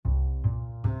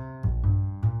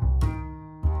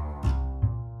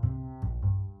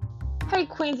Hey,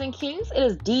 queens and kings, it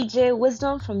is DJ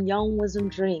Wisdom from Young Wisdom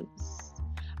Dreams.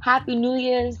 Happy New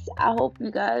Year's. I hope you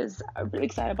guys are really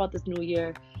excited about this new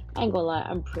year. I ain't gonna lie,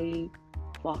 I'm pretty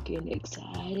fucking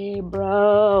excited,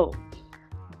 bro.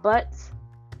 But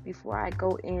before I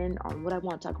go in on what I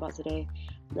want to talk about today,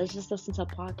 let's just listen to a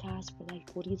podcast for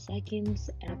like 40 seconds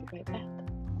and I'll be right back.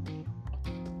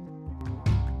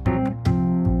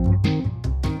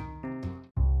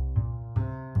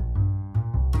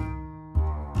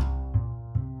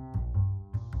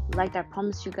 Like I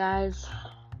promised you guys,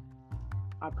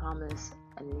 I promise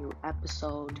a new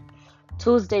episode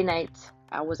Tuesday night.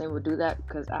 I wasn't able to do that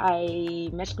because I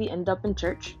magically ended up in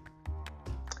church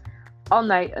all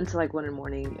night until like 1 in the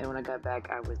morning, and when I got back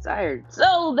I was tired,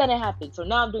 so then it happened. So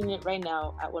now I'm doing it right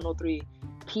now at 1:03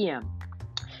 p.m.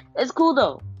 It's cool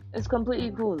though. It's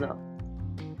completely cool though.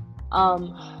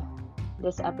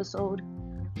 This episode,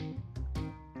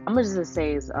 I'm gonna just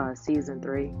say is season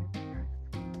 3.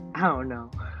 I don't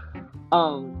know.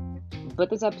 But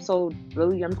this episode,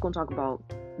 really, I'm just gonna talk about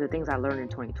the things I learned in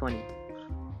 2020.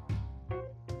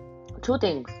 2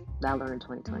 things that I learned in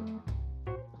 2020.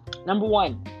 Number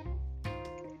 1,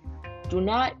 do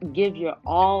not give your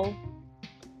all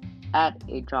at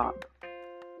a job.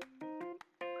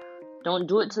 Don't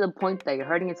do it to the point that you're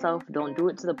hurting yourself. Don't do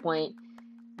it to the point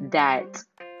that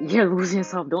you're losing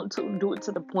yourself. Don't do it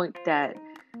to the point that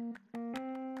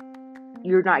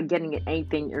you're not getting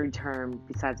anything in return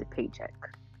besides a paycheck.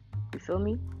 You feel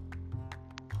me?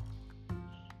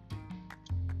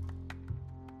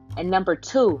 And number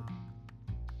 2,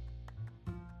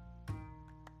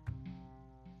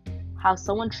 how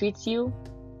someone treats you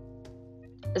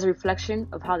is a reflection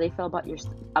of how they feel about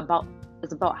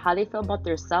it's about how they feel about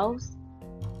themselves.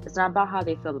 It's not about how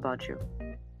they feel about you.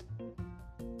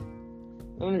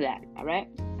 Remember that, alright?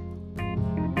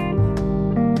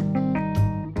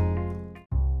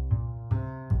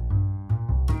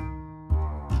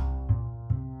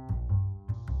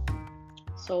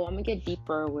 So I'm gonna get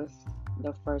deeper with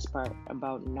the first part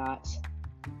about not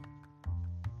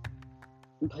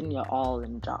putting your all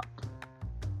in a job.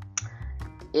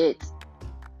 It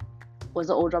was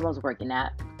the old job I was working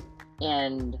at,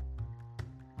 and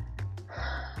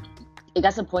it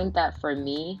got to the point that for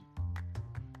me,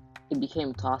 it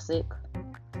became toxic.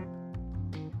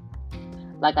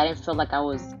 Like I didn't feel like I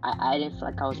was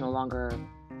no longer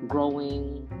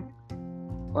growing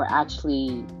or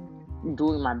actually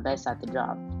doing my best at the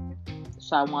job.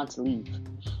 So I wanted to leave.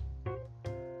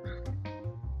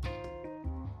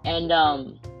 And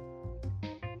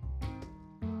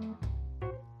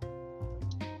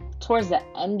towards the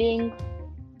ending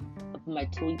of my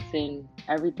 2 weeks in,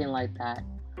 everything like that,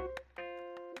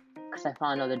 because I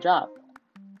found another job.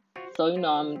 So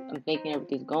I'm thinking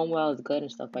everything's going well, it's good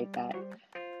and stuff like that.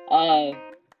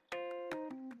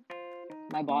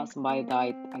 My boss, somebody that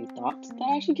I thought that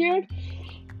I actually cared,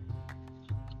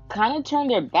 kind of turned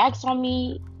their backs on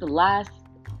me the last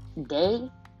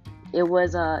day. It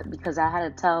was because I had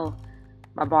to tell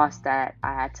my boss that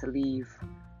I had to leave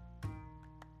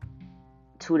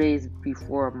 2 days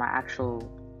before my actual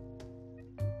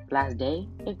last day,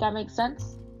 if that makes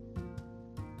sense.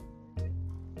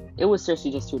 It was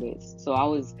seriously just 2 days. So I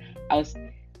was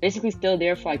basically still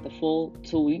there for like the full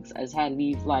 2 weeks. I just had to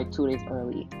leave like 2 days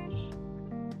early.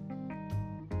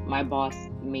 My boss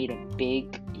made a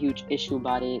huge issue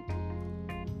about it,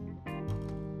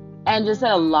 and just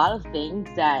said a lot of things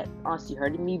that honestly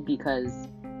hurted me, because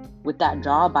with that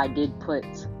job I did put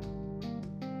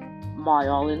my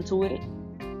all into it.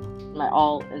 My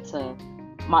all into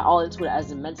it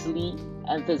as in mentally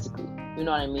and physically. You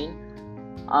know what I mean?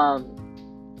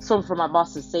 So for my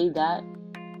boss to say that,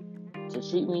 to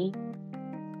treat me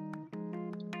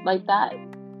like that,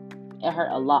 it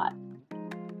hurt a lot.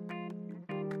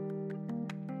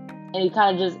 And it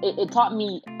kind of just, it taught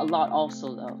me a lot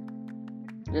also though.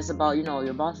 Just about,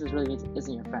 your boss really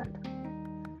isn't your friend.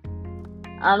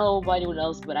 I don't know about anyone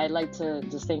else, but I like to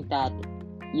just think that,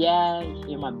 yeah,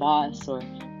 you're my boss, or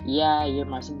yeah, you're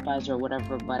my supervisor or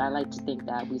whatever, but I like to think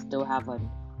that we still have to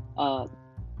an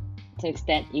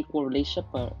extent, equal relationship,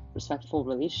 or respectful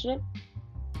relationship.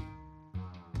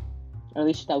 A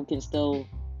relationship that we can still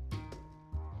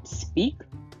speak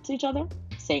to each other,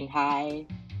 saying hi,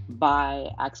 bye,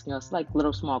 asking us like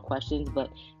little small questions, but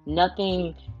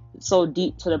nothing so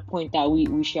deep to the point that we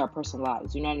share our personal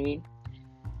lives. You know what I mean?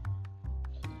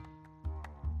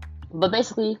 But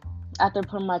basically, after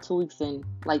putting my 2 weeks in,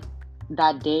 like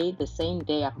that day, the same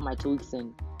day I put my 2 weeks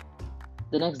in,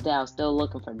 the next day I was still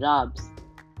looking for jobs,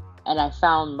 and I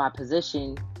found my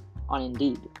position on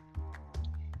Indeed.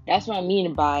 That's what I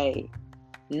mean by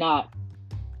not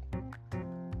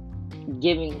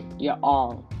giving your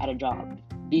all at a job,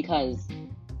 because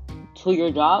to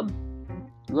your job,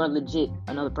 you are legit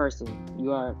another person.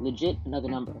 You are legit another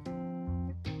number.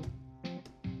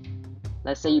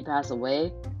 Let's say you pass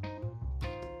away,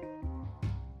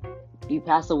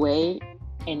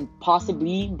 and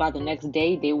possibly by the next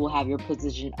day, they will have your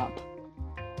position up.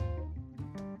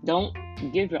 Don't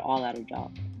give your all at a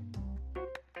job.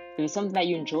 If it's something that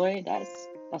you enjoy, that's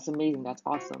amazing, that's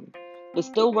awesome. But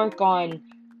still work on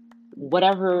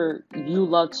whatever you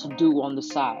love to do on the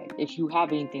side, if you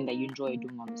have anything that you enjoy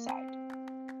doing on the side.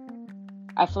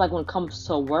 I feel like when it comes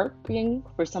to working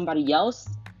for somebody else,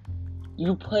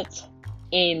 you put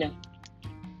in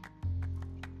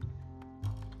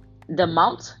the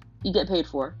amount you get paid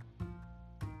for,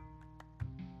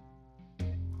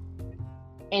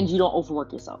 and you don't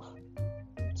overwork yourself.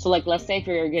 So like, let's say if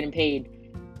you're getting paid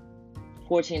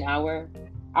 14 an hour,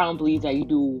 I don't believe that you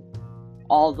do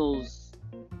all those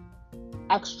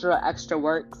extra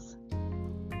works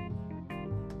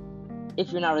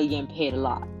if you're not really getting paid a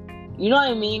lot. You know what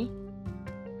I mean?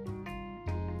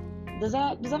 Does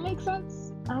that make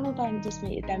sense? I don't know if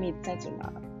that made sense or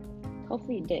not.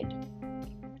 Hopefully it did.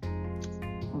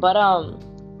 But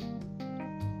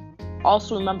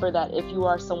also remember that if you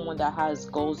are someone that has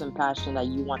goals and passion that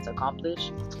you want to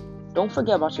accomplish, don't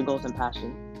forget about your goals and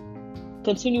passion.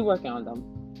 Continue working on them.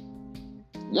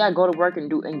 Yeah, go to work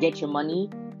and get your money.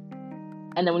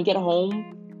 And then when you get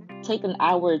home, take an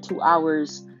hour or 2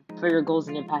 hours for your goals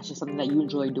and your passion, something that you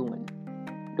enjoy doing.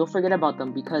 Don't forget about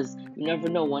them, because you never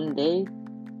know, one day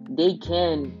they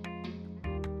can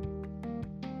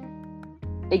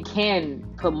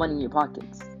put money in your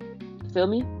pockets. Feel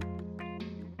me?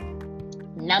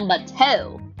 Number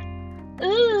 2.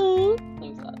 Ooh.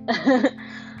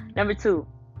 Number 2.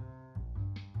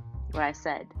 What I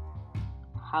said.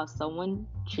 How someone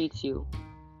treats you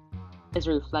is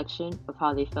a reflection of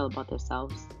how they feel about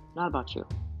themselves, not about you.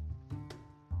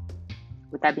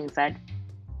 With that being said,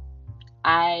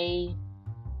 I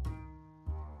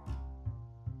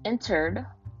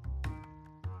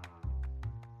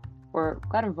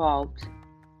got involved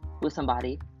with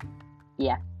somebody.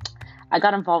 Yeah, I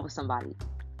got involved with somebody.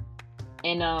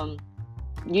 And, of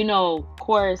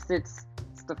course, it's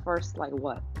the first,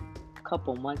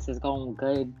 couple months is going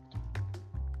good.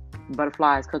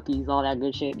 Butterflies, cookies, all that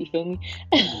good shit. You feel me?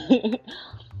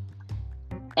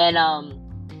 And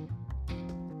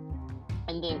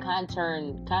then kind of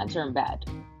turned bad.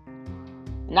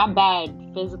 Not bad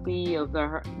physically of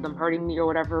them hurting me or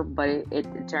whatever, but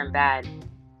it turned bad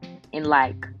in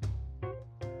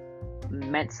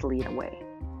mentally in a way,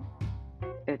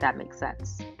 if that makes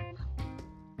sense.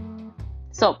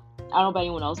 So I don't know about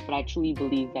anyone else, but I truly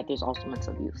believe that there's also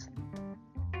mental abuse.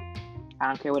 I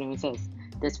don't care what anyone says.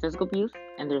 There's physical abuse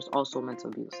and there's also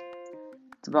mental abuse.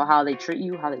 It's about how they treat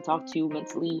you, how they talk to you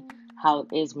mentally, how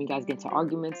it is when you guys get into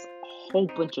arguments, a whole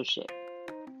bunch of shit.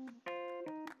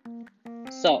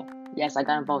 So, yes, I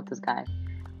got involved with this guy.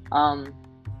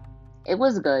 It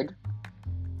was good,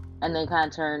 and then kind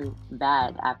of turned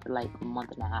bad after a month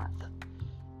and a half.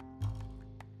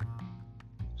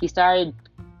 He started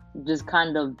just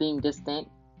kind of being distant.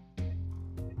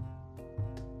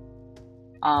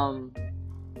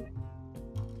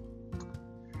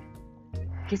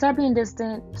 He started being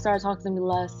distant, started talking to me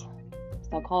less,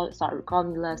 started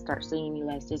calling me less, started seeing me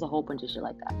less. There's a whole bunch of shit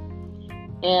like that.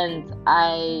 And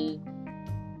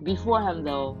before him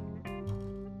though,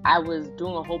 I was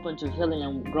doing a whole bunch of healing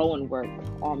and growing work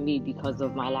on me because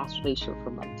of my last relationship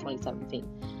from 2017.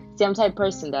 See, I'm the type of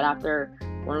person that after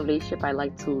one relationship, I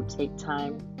like to take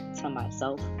time to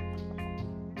myself.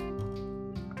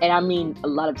 And I mean a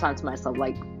lot of time to myself,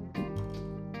 like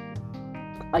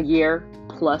a year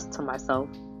plus to myself,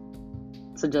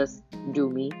 to just do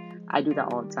me. I do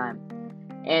that all the time.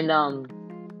 And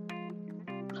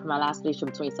for my last relationship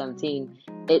in 2017,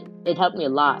 it helped me a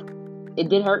lot. It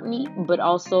did hurt me, but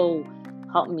also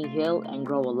helped me heal and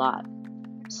grow a lot.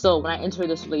 So when I entered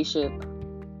this relationship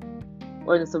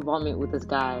or this involvement with this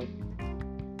guy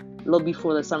a little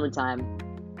before the summertime,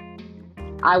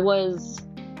 I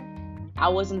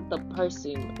wasn't the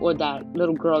person or that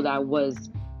little girl that I was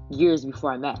years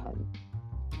before I met him.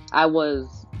 I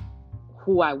was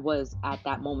who I was at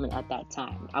that moment, at that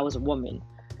time. I was a woman.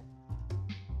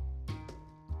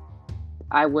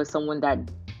 I was someone that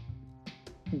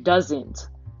doesn't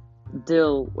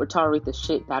deal or tolerate the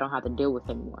shit that I don't have to deal with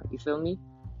anymore. You feel me?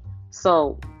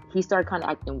 So he started kind of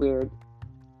acting weird,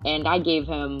 and I gave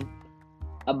him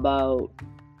about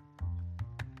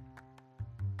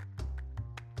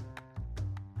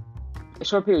a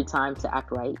short period of time to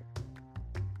act right.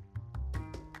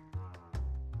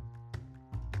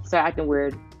 He started acting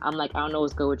weird. I'm like, I don't know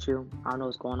what's good with you. I don't know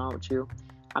what's going on with you.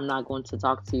 I'm not going to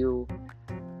talk to you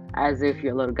as if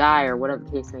you're a little guy or whatever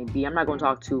the case may be. I'm not going to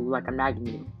talk to you like I'm nagging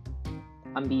you.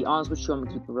 I'm going to be honest with you. I'm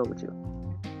going to keep it real with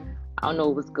you. I don't know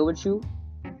what's good with you,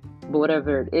 but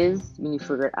whatever it is, you need to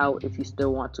figure it out if you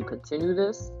still want to continue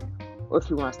this or if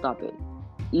you want to stop it.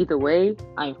 Either way,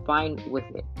 I'm fine with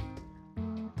it.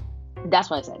 That's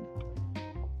what I said.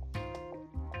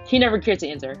 He never cared to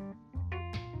answer.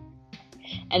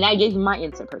 And I gave him my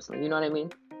answer personally, you know what I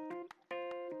mean?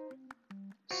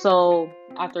 So,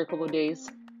 after a couple of days,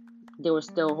 there was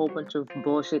still a whole bunch of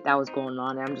bullshit that was going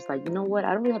on. And I'm just like, you know what?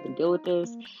 I don't really have to deal with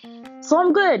this. So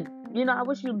I'm good. I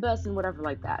wish you the best and whatever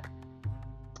like that.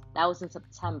 That was in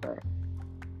September.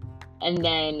 And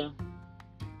then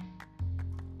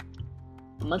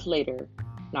a month later,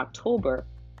 in October,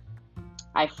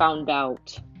 I found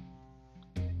out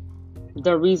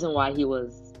the reason why he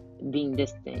was being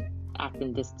distant,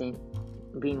 acting distant,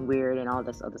 being weird, and all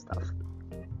this other stuff.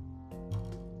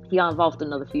 He got involved with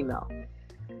another female.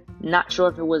 Not sure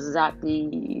if it was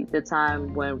exactly the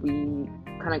time when we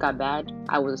kind of got bad.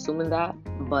 I was assuming that,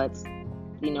 but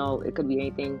it could be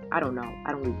anything. I don't know.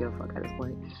 I don't really give a fuck at this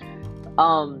point.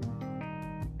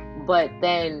 But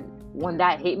then when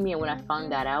that hit me and when I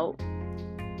found that out,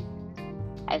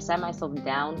 I sat myself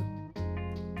down,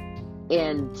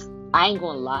 and I ain't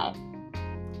gonna lie.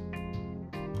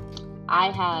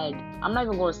 I'm not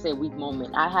even gonna say a weak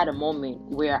moment. I had a moment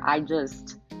where I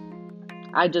was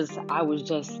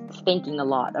just thinking a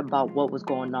lot about what was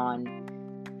going on,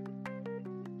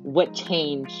 what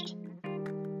changed,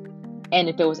 and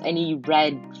if there was any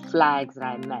red flags that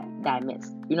I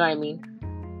missed. You know what I mean?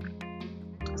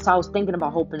 So I was thinking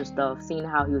about hoping and stuff, seeing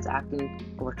how he was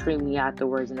acting or treating me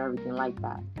afterwards and everything like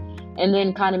that. And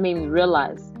then kind of made me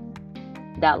realize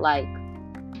that, like,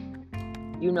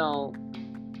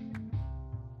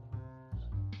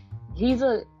 he's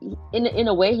in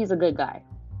a way, he's a good guy.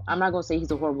 I'm not going to say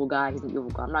he's a horrible guy, he's an evil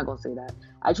guy. I'm not going to say that.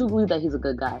 I truly believe that he's a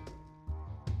good guy.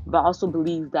 But I also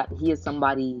believe that he is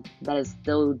somebody that is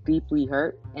still deeply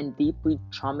hurt and deeply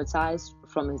traumatized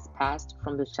from his past,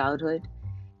 from his childhood.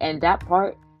 And that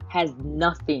part has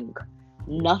nothing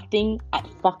at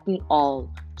fucking all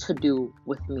to do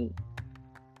with me.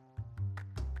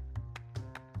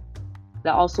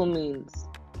 That also means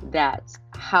that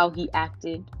how he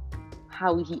acted,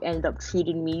 how he ended up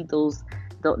treating me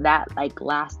that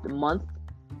last month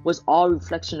was all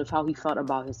reflection of how he felt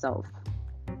about himself.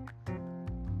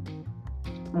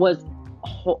 Was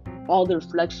all the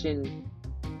reflection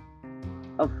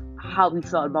of how he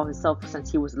felt about himself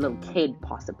since he was a little kid,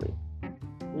 possibly.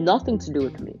 Nothing to do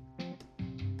with me.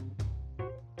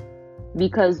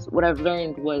 Because what I've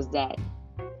learned was that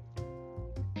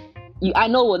I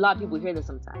know a lot of people hear this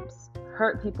sometimes.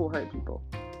 Hurt people.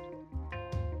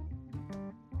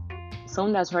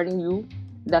 Someone that's hurting you,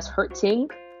 that's hurting,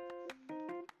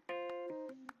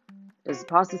 is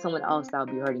possibly someone else that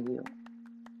will be hurting you.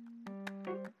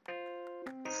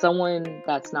 Someone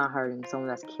that's not hurting, someone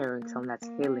that's caring, someone that's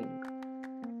healing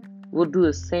will do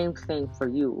the same thing for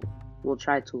you. Will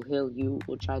try to heal you,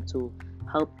 will try to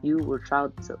help you, will try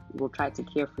to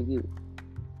care for you.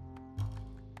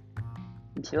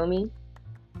 You feel me?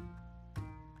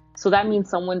 So that means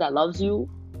someone that loves you,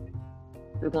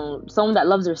 someone that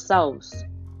loves themselves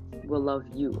will love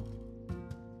you.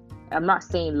 I'm not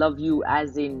saying love you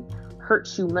as in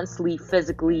hurt you mentally,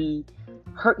 physically,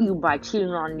 hurt you by cheating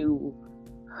on you,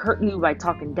 hurt you by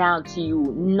talking down to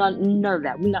you. None of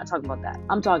that. We're not talking about that.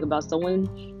 I'm talking about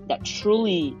someone that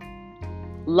truly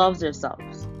loves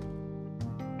themselves.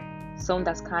 Someone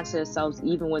that's conscious of themselves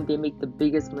even when they make the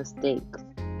biggest mistakes.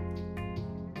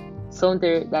 Someone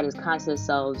that is conscious of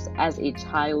themselves as a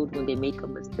child when they make a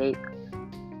mistake.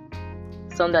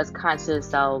 Someone that's conscious of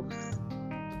themselves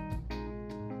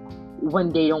when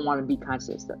they don't want to be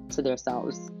conscious to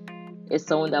themselves. It's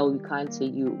someone that will be kind to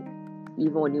you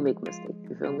even when you make a mistake.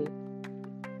 You feel me?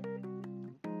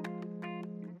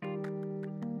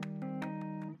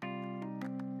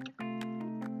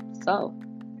 So,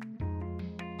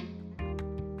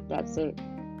 that's it.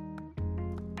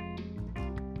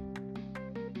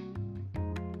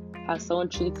 How someone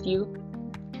treats you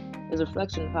is a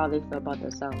reflection of how they feel about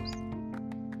themselves.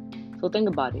 So think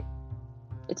about it.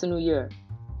 It's a new year.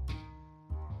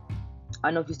 I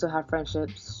don't know if you still have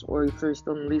friendships or if you're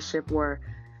still in a relationship or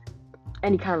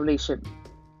any kind of relationship,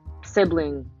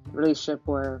 sibling relationship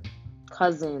or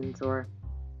cousins or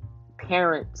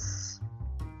parents.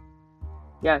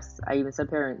 Yes, I even said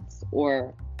parents,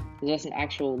 or just an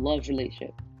actual love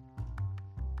relationship.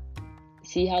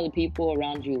 See how the people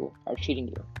around you are treating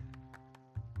you.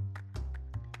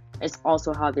 It's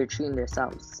also how they're treating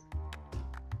themselves.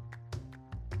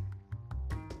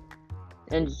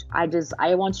 And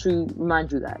I want to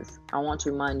remind you guys, I want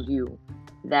to remind you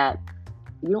that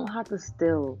you don't have to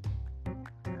still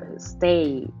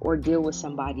stay or deal with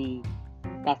somebody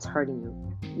that's hurting you.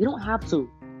 You don't have to.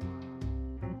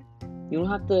 You don't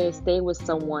have to stay with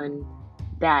someone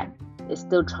that is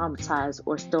still traumatized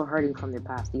or still hurting from their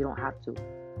past. You don't have to.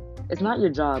 It's not your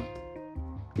job.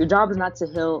 Your job is not to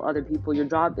heal other people. Your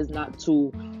job is not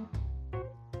to,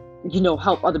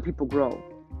 help other people grow.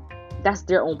 That's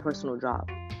their own personal job.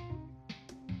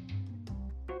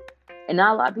 And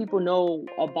not a lot of people know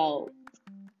about,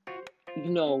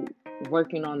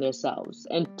 working on themselves.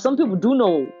 And some people do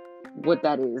know what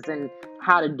that is and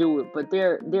how to do it, but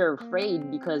they're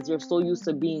afraid because they're so used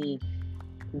to being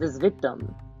this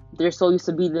victim. They're so used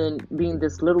to being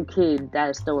this little kid that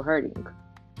is still hurting.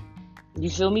 You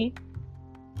feel me?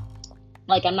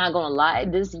 Like, I'm not gonna lie,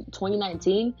 this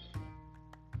 2019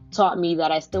 taught me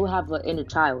that I still have an inner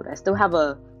child. I still have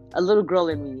a little girl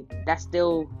in me that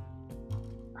still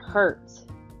hurts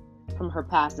from her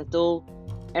past and still,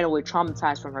 in a way,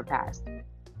 traumatized from her past.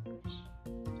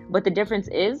 But the difference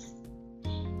is,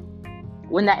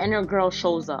 when that inner girl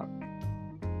shows up,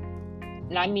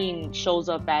 and I mean shows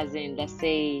up as in, let's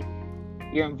say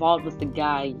you're involved with the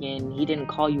guy and he didn't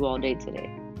call you all day today.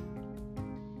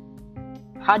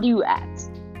 How do you act?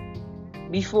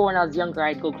 Before, when I was younger,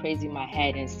 I'd go crazy in my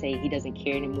head and say he doesn't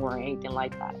care anymore or anything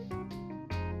like that.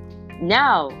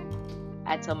 Now,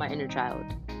 I tell my inner child,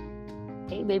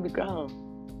 hey, baby girl,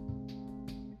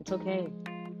 it's okay.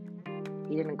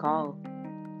 He didn't call.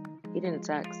 He didn't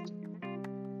text.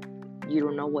 You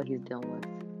don't know what he's dealing with.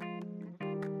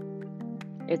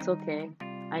 It's okay.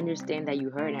 I understand that you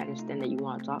hurt. I understand that you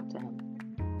want to talk to him.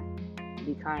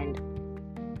 Be kind.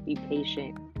 Be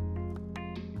patient.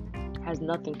 Has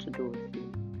nothing to do with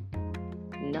you.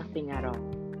 Nothing at all.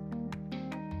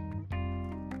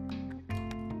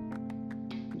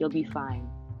 You'll be fine.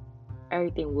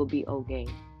 Everything will be okay.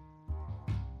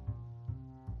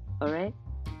 Alright?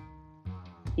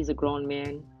 He's a grown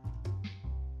man.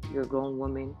 You're a grown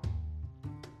woman.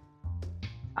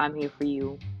 I'm here for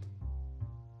you.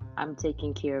 I'm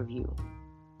taking care of you.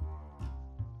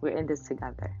 We're in this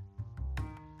together.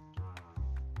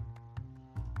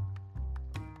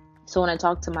 So when I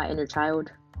talk to my inner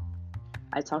child,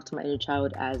 I talk to my inner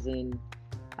child as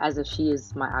if she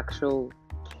is my actual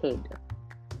kid.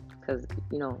 Because,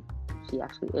 she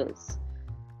actually is.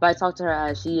 But I talk to her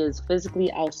as she is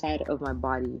physically outside of my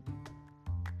body.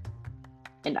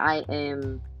 And I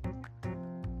am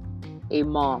a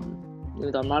mom,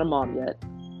 even though I'm not a mom yet.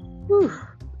 Whew.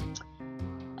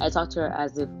 I talk to her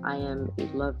as if I am a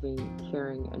loving,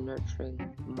 caring, and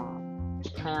nurturing mom. A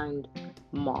kind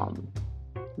mom.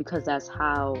 Because that's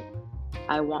how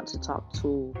I want to talk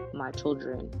to my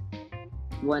children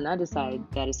when I decide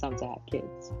that it's time to have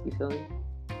kids. You feel me?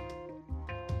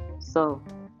 So,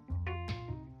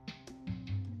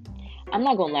 I'm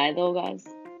not gonna lie though, guys.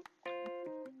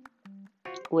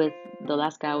 With the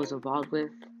last guy I was involved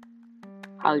with,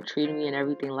 how he treated me and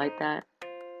everything like that,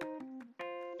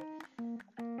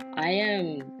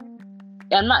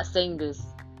 I'm not saying this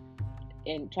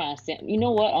and trying to say, you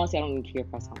know what? Honestly, I don't even care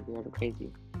if I sound weird or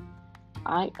crazy.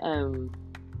 I am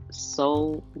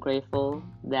so grateful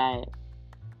that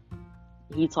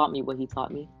he taught me what he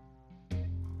taught me.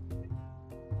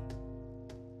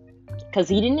 Because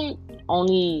he didn't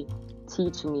only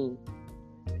teach me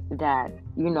that,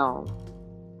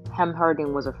 him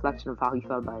hurting was a reflection of how he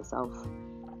felt by himself.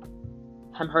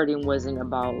 Him hurting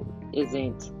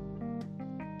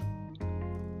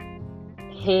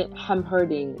him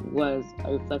hurting was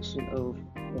a reflection of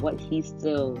what he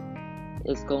still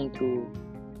is going through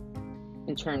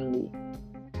internally.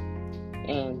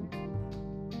 And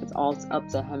it's all up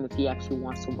to him if he actually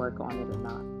wants to work on it or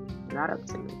not. Not up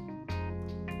to me.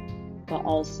 But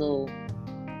also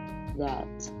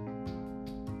that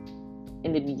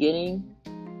in the beginning,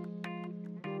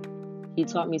 he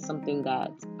taught me something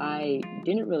that I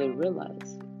didn't really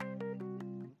realize.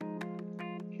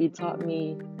 He taught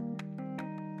me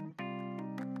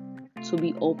to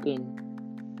be open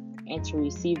and to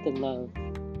receive the love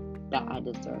that I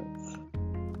deserve.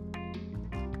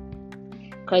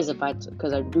 Because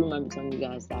I do remember telling you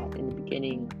guys that in the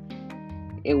beginning,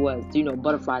 it was,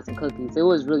 butterflies and cookies. It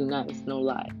was really nice, no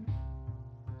lie.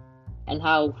 And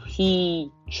how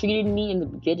he treated me in the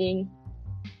beginning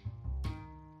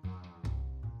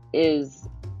is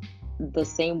the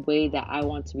same way that I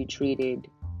want to be treated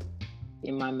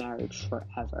in my marriage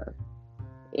forever.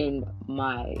 In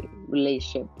my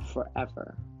relationship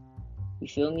forever. You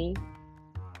feel me?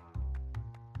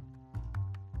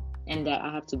 And that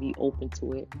I have to be open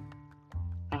to it.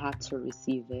 I have to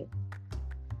receive it.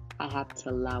 I have to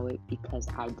allow it because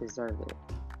I deserve it.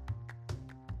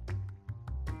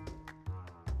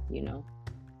 You know?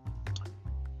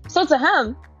 So to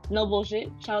him, no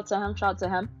bullshit. Shout out to him. Shout out to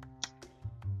him.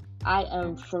 I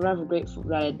am forever grateful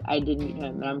that I did meet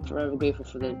him, and I'm forever grateful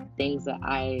for the things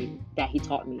that he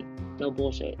taught me. No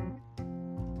bullshit.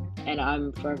 And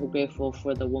I'm forever grateful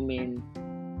for the woman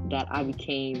that I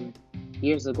became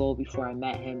years ago before I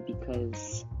met him,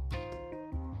 because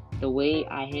the way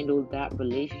I handled that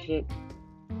relationship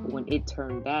when it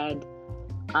turned bad,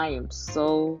 I am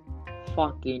so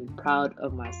fucking proud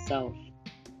of myself.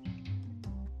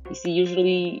 You see,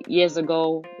 usually years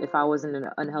ago, if I was in an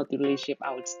unhealthy relationship,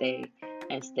 I would stay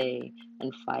and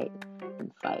fight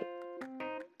and fight.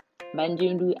 But I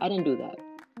didn't do that.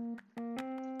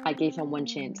 I gave him one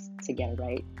chance to get it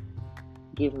right.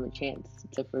 Gave him a chance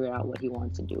to figure out what he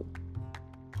wanted to do.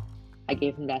 I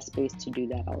gave him that space to do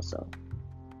that also.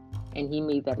 And he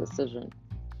made that decision.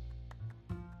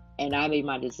 And I made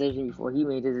my decision before he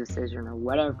made his decision, or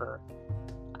whatever.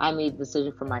 I made the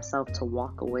decision for myself to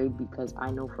walk away, because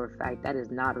I know for a fact that is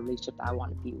not a relationship I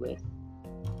want to be with.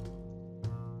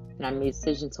 And I made a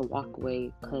decision to walk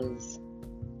away because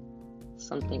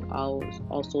something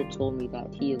also told me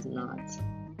that he is not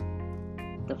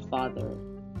the father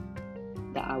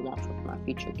that I want for my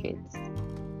future kids.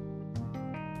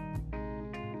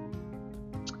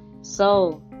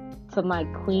 So, to my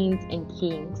queens and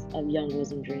kings of Young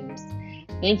Goals and Dreams,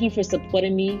 thank you for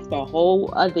supporting me for a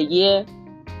whole other year.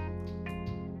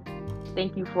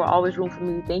 Thank you for always rooting for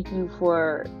me. Thank you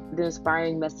for the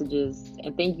inspiring messages.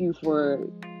 And thank you for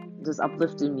just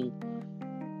uplifting me.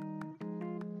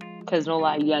 Because no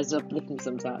lie, you guys uplift me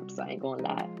sometimes. I ain't gonna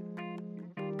lie.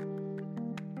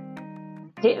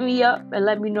 Hit me up and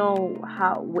let me know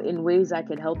how, in ways I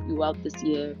can help you out this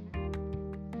year.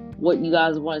 What you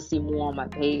guys want to see more on my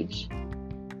page.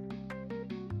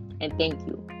 And thank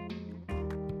you.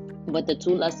 But the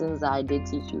 2 lessons that I did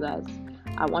teach you guys,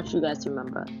 I want you guys to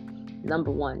remember.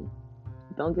 Number 1,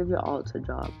 don't give your all to a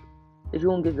job. If you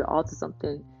won't give your all to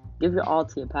something, give your all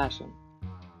to your passion.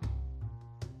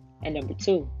 And number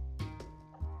 2,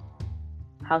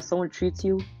 how someone treats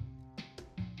you,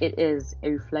 it is a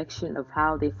reflection of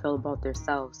how they feel about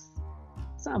themselves.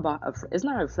 It's not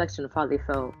a reflection of how they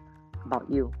feel about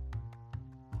you.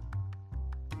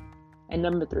 And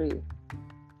number 3,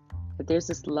 if there's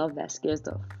this love that scares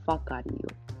the fuck out of you,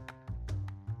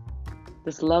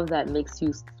 this love that makes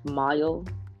you smile,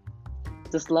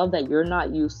 this love that you're not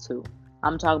used to.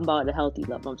 I'm talking about a healthy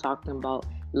love. I'm talking about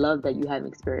love that you haven't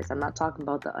experienced. I'm not talking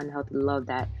about the unhealthy love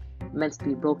that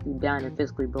mentally broke you down and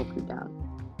physically broke you down.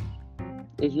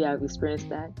 If you have experienced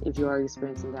that, if you are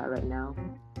experiencing that right now,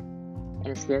 and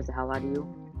it scares the hell out of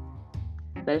you,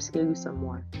 let it scare you some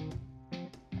more.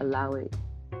 Allow it.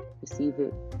 Receive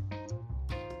it.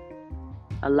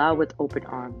 Allow with open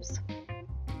arms.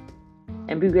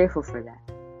 And be grateful for that.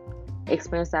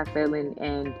 Experience that feeling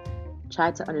and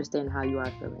try to understand how you are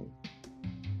feeling.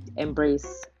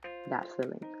 Embrace that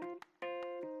feeling.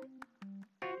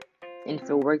 And if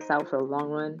it works out for the long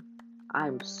run,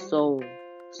 I'm so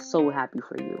happy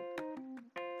for you.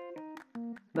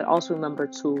 But also remember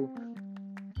to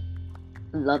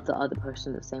love the other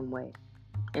person the same way.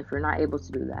 If you're not able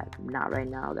to do that, not right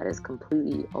now, that is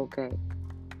completely okay.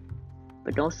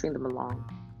 But don't string them along.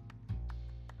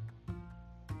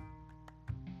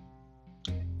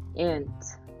 And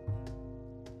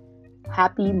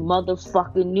happy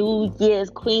motherfucking New Year's,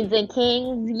 queens and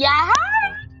kings. Yeah.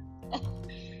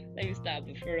 Let me stop.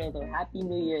 But for real though, happy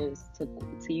New Year's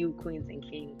to you, queens and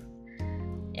kings.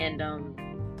 And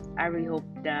I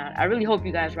really hope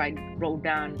you guys wrote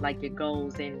down like your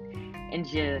goals and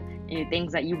your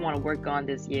things that you want to work on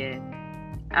this year.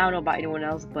 I don't know about anyone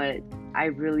else, but I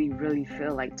really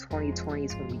feel like 2020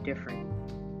 is gonna be different.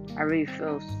 I really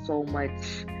feel so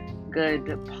much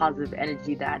good, positive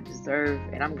energy that I deserve,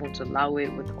 and I'm going to allow it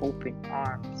with open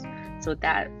arms. So with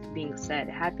that being said,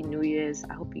 Happy New Year's.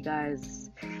 I hope you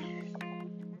guys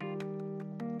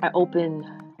are open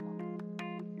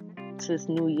to this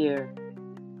new year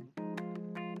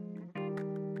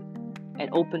and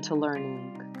open to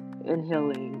learning and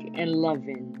healing and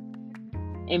loving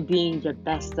and being your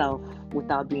best self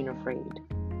without being afraid.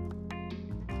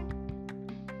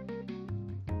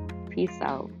 Peace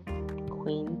out,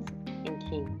 queens and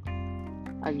kings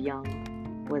of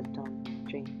Young Wisdom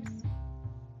Dreams.